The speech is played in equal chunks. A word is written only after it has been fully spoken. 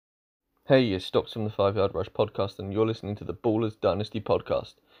Hey, you stopped from the 5 Yard Rush podcast and you're listening to the Ballers Dynasty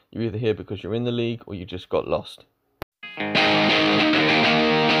podcast. You're either here because you're in the league or you just got lost.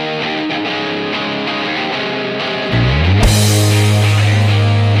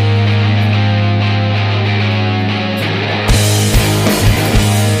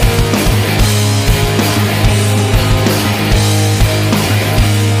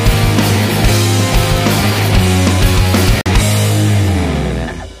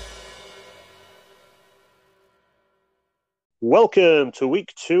 Welcome to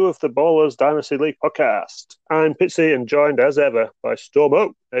week 2 of the Ballers Dynasty League podcast. I'm Pitsy and joined as ever by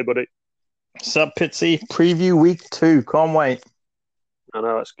Stormo. Hey, buddy. Sup, Pitsy? Preview week 2. Can't wait. I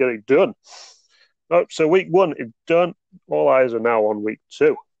know, let's get it done. Oh, so week 1 is done. All eyes are now on week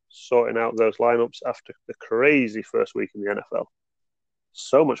 2, sorting out those lineups after the crazy first week in the NFL.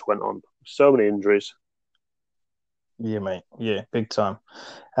 So much went on, so many injuries. Yeah, mate. Yeah, big time.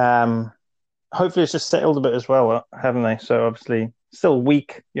 Hopefully it's just settled a bit as well, haven't they? So obviously still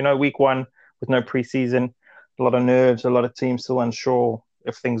week 1 with no preseason, a lot of nerves, a lot of teams still unsure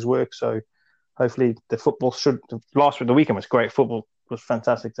if things work. So hopefully the football the weekend was great. Football was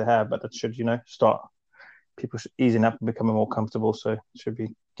fantastic to have, but that should, start people easing up and becoming more comfortable. So it should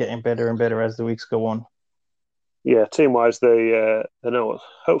be getting better and better as the weeks go on. Yeah, team-wise, they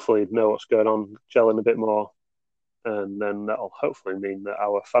hopefully know what's going on, gelling a bit more. And then that'll hopefully mean that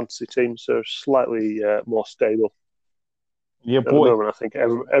our fantasy teams are slightly more stable. Yeah, At the moment, I think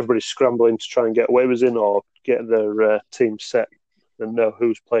everybody's scrambling to try and get waivers in or get their team set and know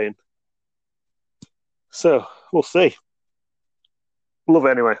who's playing. So, we'll see. Love it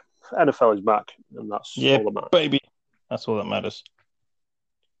anyway. NFL is back, and that's all that matters. Baby. That's all that matters.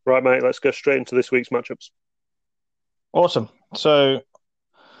 Right, mate, let's go straight into this week's matchups. Awesome. So,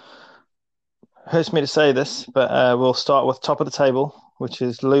 hurts me to say this, but we'll start with top of the table, which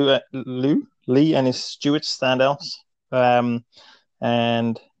is Lee and his Stewart standouts.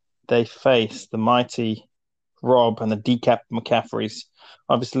 And they face the mighty Rob and the decap McCaffreys.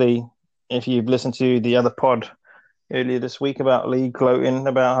 Obviously, if you've listened to the other pod earlier this week about Lee gloating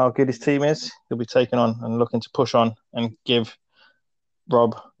about how good his team is, he'll be taking on and looking to push on and give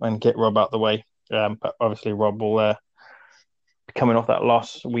Rob and get Rob out the way. But obviously, Rob will coming off that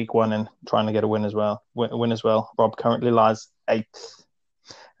loss week 1 and trying to get a win as well. Rob currently lies 8th.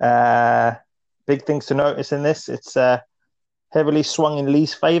 Big things to notice in this. It's heavily swung in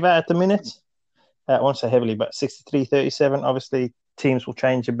Lee's favour at the minute. I won't say heavily, but 63-37. Obviously, teams will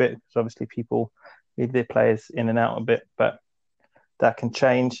change a bit because obviously people leave their players in and out a bit, but that can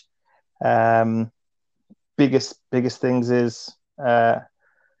change. Biggest things is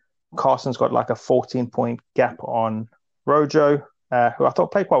Carson's got like a 14-point gap on Rojo, who I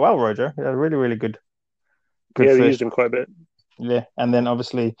thought played quite well. Rojo, he had a really, really good. Yeah, they used him quite a bit. Yeah, and then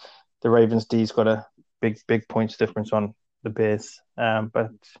obviously the Ravens D's got a big points difference on the Bears.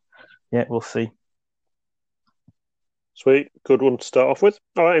 But yeah, we'll see. Sweet, good one to start off with.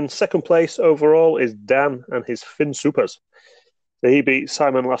 All right, in second place overall is Dan and his Finn Supers. So he beat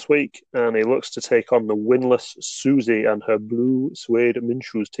Simon last week, and he looks to take on the winless Susie and her blue suede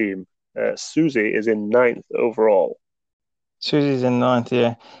Minshew's team. Susie is in 9th overall. Susie's in 9th,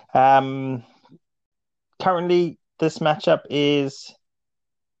 yeah. Currently, this matchup is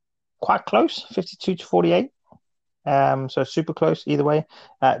quite close, 52-48. So super close either way.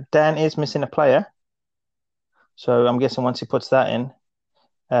 Dan is missing a player. So I'm guessing once he puts that in,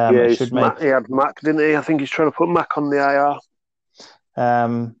 he had Mac, didn't he? I think he's trying to put Mac on the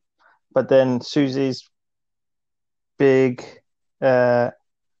IR. But then Susie's big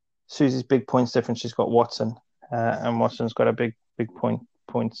points difference. She's got Watson, and Watson's got a big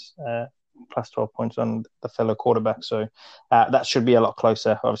points plus 12 points on the fellow quarterback. So that should be a lot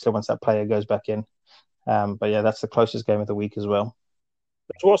closer. Obviously, once that player goes back in. But yeah, that's the closest game of the week as well.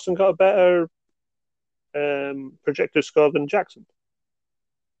 Has Watson got a better projected score than Jackson?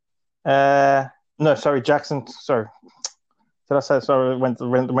 No, sorry, Jackson. Sorry, did I say sorry? Went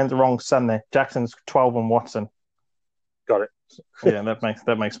the wrong son there. Jackson's 12 on Watson. Got it. Yeah,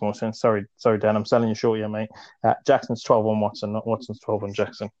 that makes more sense. Sorry, Dan, I'm selling you short here, mate. Jackson's 12 on Watson, not Watson's 12 on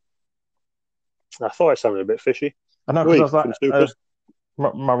Jackson. I thought I sounded a bit fishy. I know, because I was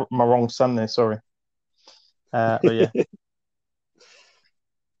like, my wrong son there. Sorry. But yeah.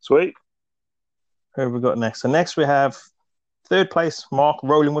 Sweet. Who have we got next? So next we have third place, Mark,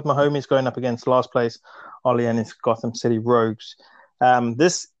 rolling with my homies, going up against last place, Ollie and his Gotham City Rogues.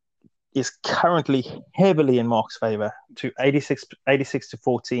 This is currently heavily in Mark's favour, to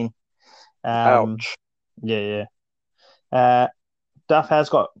 86-14. Ouch. Yeah. Duff has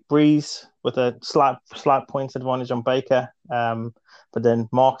got Breeze with a slight points advantage on Baker. But then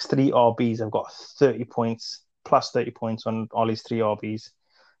Mark's 3 RBs have got 30 points, plus 30 points on Ollie's 3 RBs.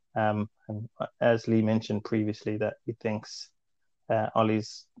 And as Lee mentioned previously, that he thinks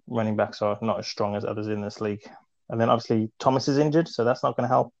Ollie's running backs are not as strong as others in this league. And then obviously Thomas is injured, so that's not going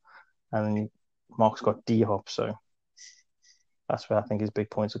to help. And then Mark's got D-Hop, so that's where I think his big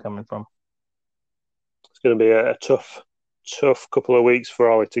points are coming from. It's going to be a tough couple of weeks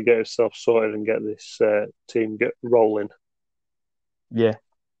for Ollie to get himself sorted and get this team rolling. Yeah.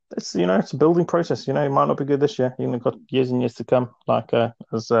 It's a building process. It might not be good this year. You've got years and years to come. Like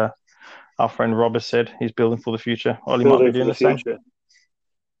as our friend Robert said, he's building for the future. Ollie might be doing the same.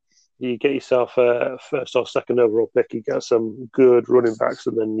 You get yourself a first or second overall pick. You get some good running backs,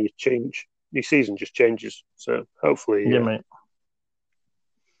 and then your season just changes. So hopefully, mate.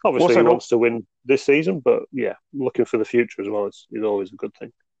 Obviously, he wants to win this season, but yeah, looking for the future as well is always a good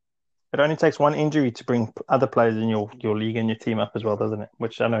thing. It only takes one injury to bring other players in your league and your team up as well, doesn't it?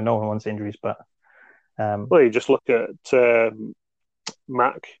 Which I know no one wants injuries, but... Well, you just look at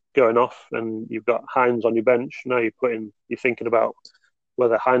Mac going off and you've got Hines on your bench. Now you're thinking about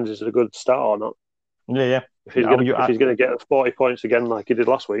whether Hines is a good start or not. Yeah. If he's going to get 40 points again like he did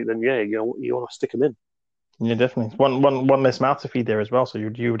last week, then yeah, you want to stick him in. Yeah, definitely. One less mouth to feed there as well, so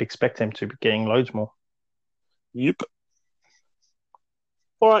you would expect him to be getting loads more. Yep.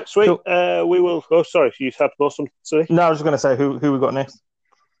 All right, sweet. Cool. We will... Oh, sorry, you had more something to say? No, I was just going to say who we got next.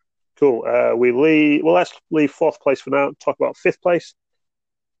 Cool. Let's leave fourth place for now. Talk about fifth place.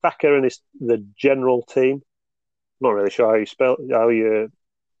 Thacker and the general team. Not really sure how you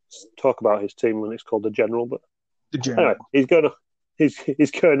talk about his team when it's called the general, but the general. Anyway,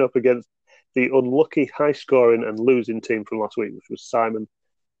 he's going up against the unlucky, high-scoring and losing team from last week, which was Simon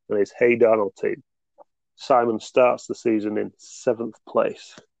and his Hey Darnold team. Simon starts the season in 7th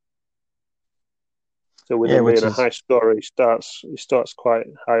place. So with him being a high scorer, he starts quite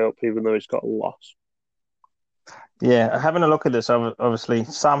high up, even though he's got a loss. Yeah, having a look at this, obviously,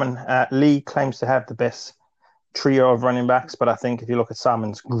 Simon Lee claims to have the best trio of running backs, but I think if you look at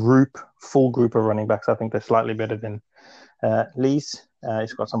Simon's full group of running backs, I think they're slightly better than Lee's.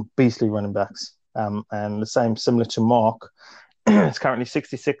 He's got some beastly running backs, and the same similar to Mark. It's currently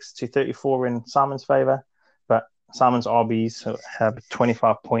 66-34 in Simon's favour, but Simon's RBs have a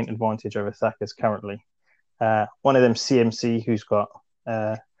 25-point advantage over Thacker's currently. One of them, CMC, who's got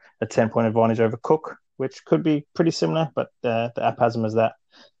a 10-point advantage over Cook, which could be pretty similar, but the app has them as that.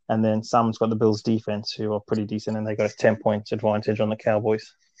 And then Simon's got the Bills defense, who are pretty decent, and they got a 10-point advantage on the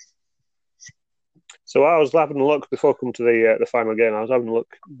Cowboys. So I was having a look before coming to the final game. I was having a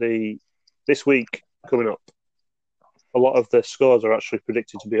look this week coming up. A lot of the scores are actually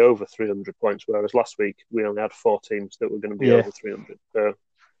predicted to be over 300 points, whereas last week we only had 4 teams that were going to be over 300. So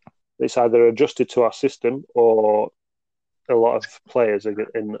it's either adjusted to our system or a lot of players are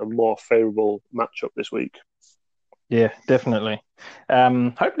in a more favourable matchup this week. Yeah, definitely.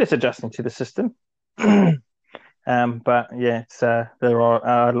 Hopefully it's adjusting to the system. But yeah, it's I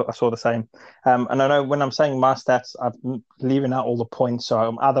saw the same. And I know when I'm saying my stats, I'm leaving out all the points, so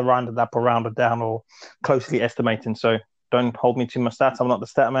I'm either rounded up or rounded down or closely estimating. So don't hold me to my stats. I'm not the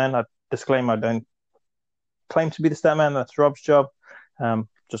stat man. I disclaim I don't claim to be the stat man. That's Rob's job.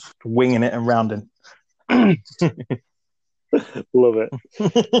 Just winging it and rounding. Love it.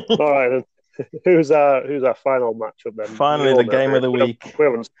 All right, then. Who's our final matchup then? Finally, the game of the week. We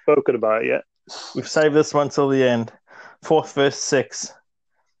haven't spoken about it yet. We've saved this one till the end. 4th versus 6th.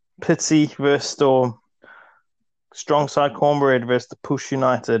 Pitsy versus Storm. Strong side Cornbread versus the Push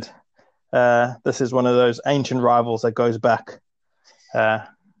United. This is one of those ancient rivals that goes back to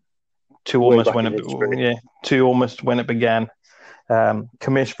almost when it began.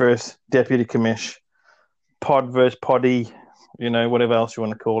 Commish versus Deputy Commish. Pod versus Poddy. Whatever else you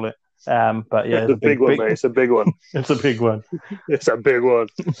want to call it. But yeah, it's a big one, mate. It's a big one. It's a big one. It's a big one.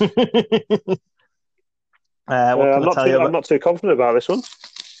 I'm not too confident about this one.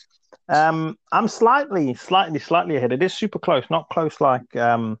 I'm slightly ahead. It is super close, not close like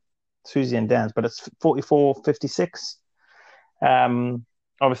Susie and Dan's, but it's 44-56.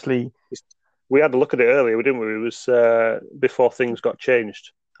 Obviously, we had a look at it earlier, didn't we? It was before things got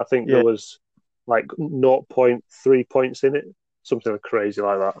changed. I think there was like 0.3 points in it, something crazy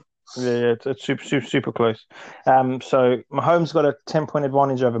like that. Yeah, it's super close. So Mahomes got a 10-point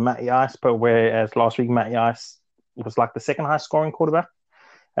advantage over Matty Ice, but whereas last week Matty Ice was like the second highest scoring quarterback.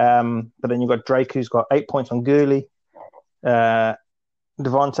 But then you've got Drake, who's got 8 points on Gurley. Devontae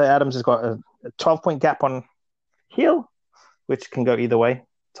Adams has got a 12-point gap on Hill, which can go either way.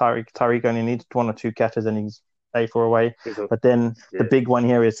 Tyreek only needs 1 or 2 catches and he's A4 away. Exactly. But then Yeah. the big one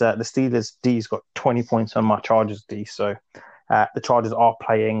here is that the Steelers D's got 20 points on my Chargers D. So the Chargers are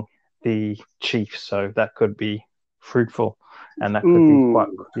playing the Chiefs, so that could be fruitful, and that could be quite.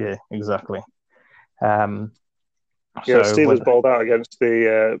 Yeah, exactly. Steelers bowled out against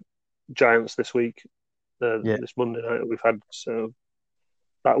the Giants this week. This Monday night that we've had, so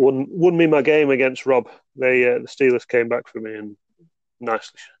that won me my game against Rob. The Steelers came back for me and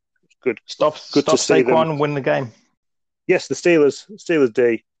nicely. It's good. Stop to see Saquon them win the game. Yes, the Steelers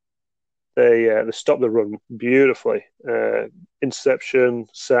D. They stopped the run beautifully. Interception,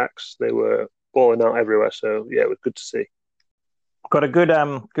 sacks. They were balling out everywhere. So yeah, it was good to see. Got a good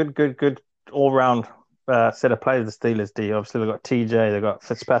all round set of players. The Steelers D. Obviously, they've got TJ. They've got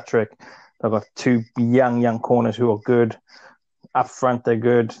Fitzpatrick. They've got two young corners who are good. Up front, they're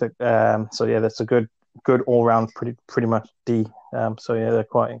good. So yeah, that's a good all round, pretty much D. So yeah, they're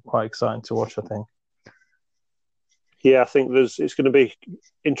quite exciting to watch, I think. Yeah, I think it's going to be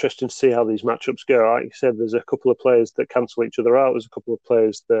interesting to see how these matchups go. Like you said, there's a couple of players that cancel each other out. There's a couple of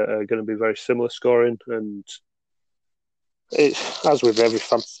players that are going to be very similar scoring, and it's as with every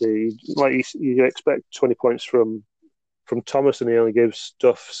fantasy, like you expect 20 points from Thomas, and he only gave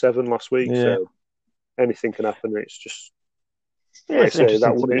Duff 7 last week. Yeah. So anything can happen. It's just it's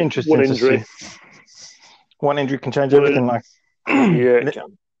interesting one injury. One injury can change everything. Like it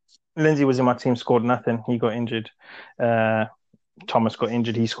can. Lindsay was in my team, scored nothing. He got injured. Thomas got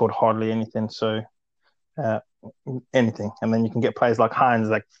injured. He scored hardly anything. So anything, and then you can get players like Hines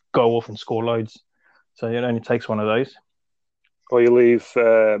that go off and score loads. So it only takes one of those. Or you leave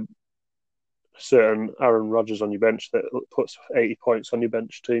certain Aaron Rodgers on your bench that puts 80 points on your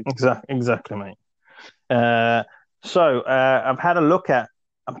bench team. Exactly, mate. So I've had a look at.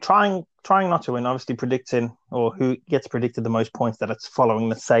 I'm trying not to win, obviously predicting or who gets predicted the most points, that it's following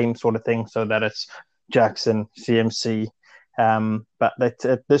the same sort of thing, so that it's Jackson, CMC. But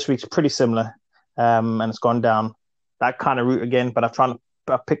this week's pretty similar, and it's gone down that kind of route again. But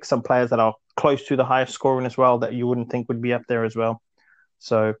I've picked some players that are close to the highest scoring as well, that you wouldn't think would be up there as well.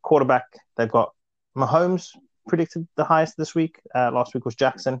 So quarterback, they've got Mahomes predicted the highest this week. Last week was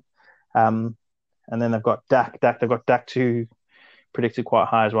Jackson. And then they've got Dak. They've got Dak to predicted quite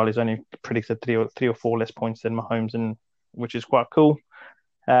high as well. He's only predicted three or four less points than Mahomes, which is quite cool.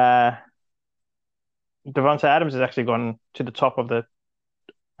 Devontae Adams has actually gone to the top of the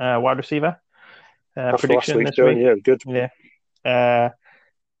wide receiver prediction this week. Yeah, good. Yeah.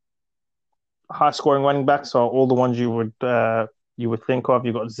 High scoring running backs are all the ones you would think of.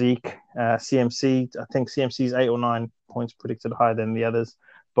 You've got Zeke, CMC. I think CMC's 8 or 9 points predicted higher than the others.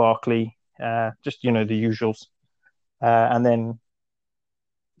 Barkley, just the usuals. And then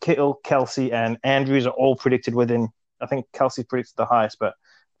Kittle, Kelsey, and Andrews are all predicted within. I think Kelsey predicted the highest, but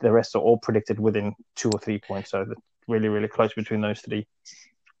the rest are all predicted within 2 or 3 points. So that's really, really close between those three.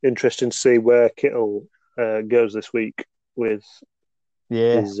 Interesting to see where Kittle goes this week with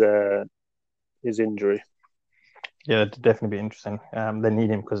his injury. Yeah, it'd definitely be interesting. They need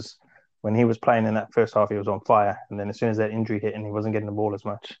him because when he was playing in that first half, he was on fire. And then as soon as that injury hit and he wasn't getting the ball as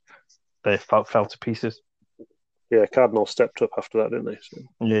much, they fell to pieces. Yeah, Cardinals stepped up after that, didn't they? So.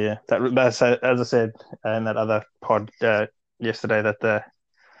 Yeah. That's as I said in that other pod yesterday,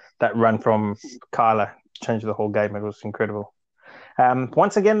 that run from Kyler changed the whole game. It was incredible.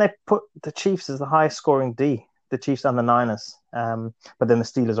 Once again, they put the Chiefs as the highest scoring D. The Chiefs and the Niners. But then the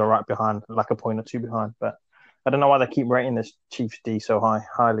Steelers are right behind, like a point or two behind. But I don't know why they keep rating this Chiefs D so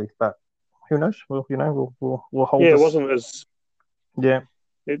highly. But who knows? We'll hold. Yeah, it wasn't as. Yeah.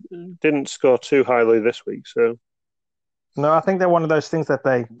 It didn't score too highly this week, so. No, I think they're one of those things that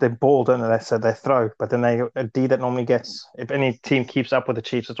they ball, don't they? So they throw, but then a D that normally gets, if any team keeps up with the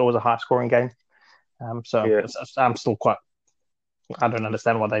Chiefs, it's always a high scoring game. I'm still quite. I don't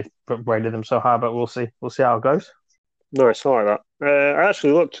understand why they rated them so high, but we'll see. We'll see how it goes. Nice, I like that. I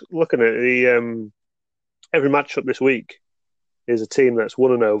actually looking at the every matchup this week is a team that's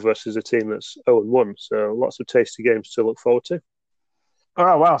 1-0 versus a team that's 0-1. So lots of tasty games to look forward to.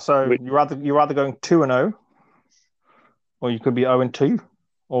 Oh wow! So you're rather going 2-0, or you could be 0-2,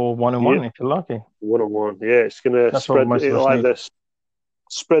 or 1-1 if you're lucky. 1-1, yeah. It's going to spread. It'll either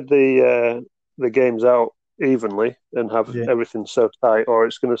spread the games out evenly and have everything so tight, or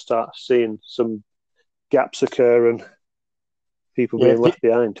it's going to start seeing some gaps occur and people being left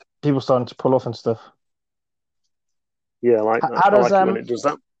behind. People starting to pull off and stuff. Yeah, I like that. I like it when it does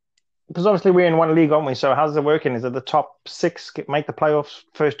that. Because obviously we're in one league, aren't we? So how's it working? Is it the top 6 make the playoffs,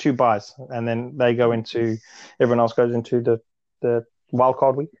 first 2 buys, and then they go into, everyone else goes into the wild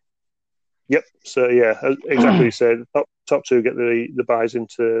card week? Yep. So yeah, exactly. So top 2 get the buys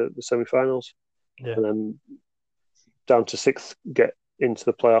into the semi-finals, and then down to sixth get into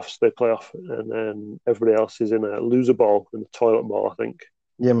the playoffs. They play off, and then everybody else is in a loser ball, in the toilet ball, I think.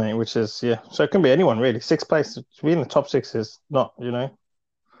 Yeah, mate. Which is So it can be anyone really. Sixth place to be in the top six is not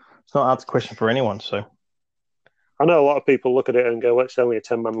it's not out of the question for anyone. So I know a lot of people look at it and go, well, it's only a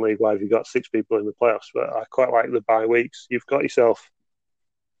 10-man league. Why have you got 6 people in the playoffs? But I quite like the bye weeks. You've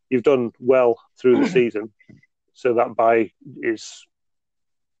done well through the season. So that bye is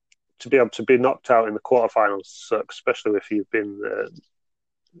to be able to be knocked out in the quarterfinals sucks, especially if you've been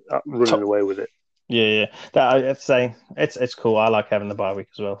running away with it. Yeah. I'd say it's cool. I like having the bye week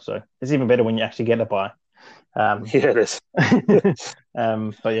as well. So it's even better when you actually get a bye. Yeah, it is.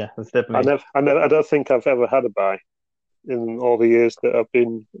 But yeah, it's definitely. I don't think I've ever had a bye in all the years that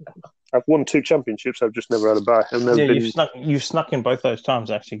I've won 2 championships. I've just never had a bye. You've snuck in both those times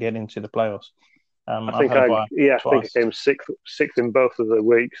to actually get into the playoffs. I think I came sixth in both of the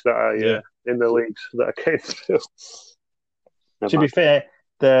weeks that in the leagues that I came through. To be fair,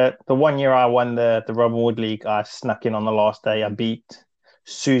 the 1 year I won the Robin Wood League, I snuck in on the last day. I beat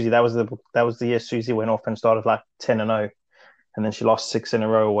Susie. That was the year Susie went off and started like 10-0, and then she lost 6 in a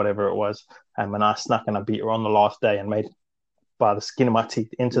row or whatever it was. And when I snuck and I beat her on the last day and made by the skin of my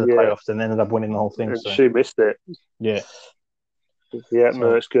teeth into the playoffs and ended up winning the whole thing. And she missed it. Yeah. Yeah,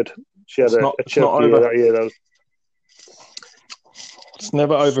 no, it's good. She had a choke year that year. It's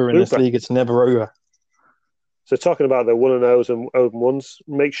never over in this league. It's never over. So talking about the 1-0s and 0-1s,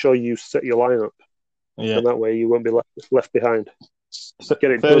 make sure you set your lineup. Yeah. And that way you won't be left behind. So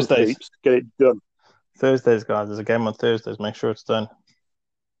get it Thursdays. done, Peeps. Get it done. Thursdays, guys. There's a game on Thursdays. Make sure it's done.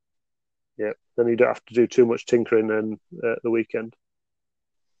 Yeah. Then you don't have to do too much tinkering and the weekend.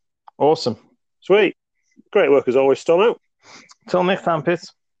 Awesome. Sweet. Great work as always, Storm out. Till next time,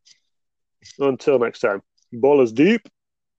 Pitts. Until next time. Ballers deep.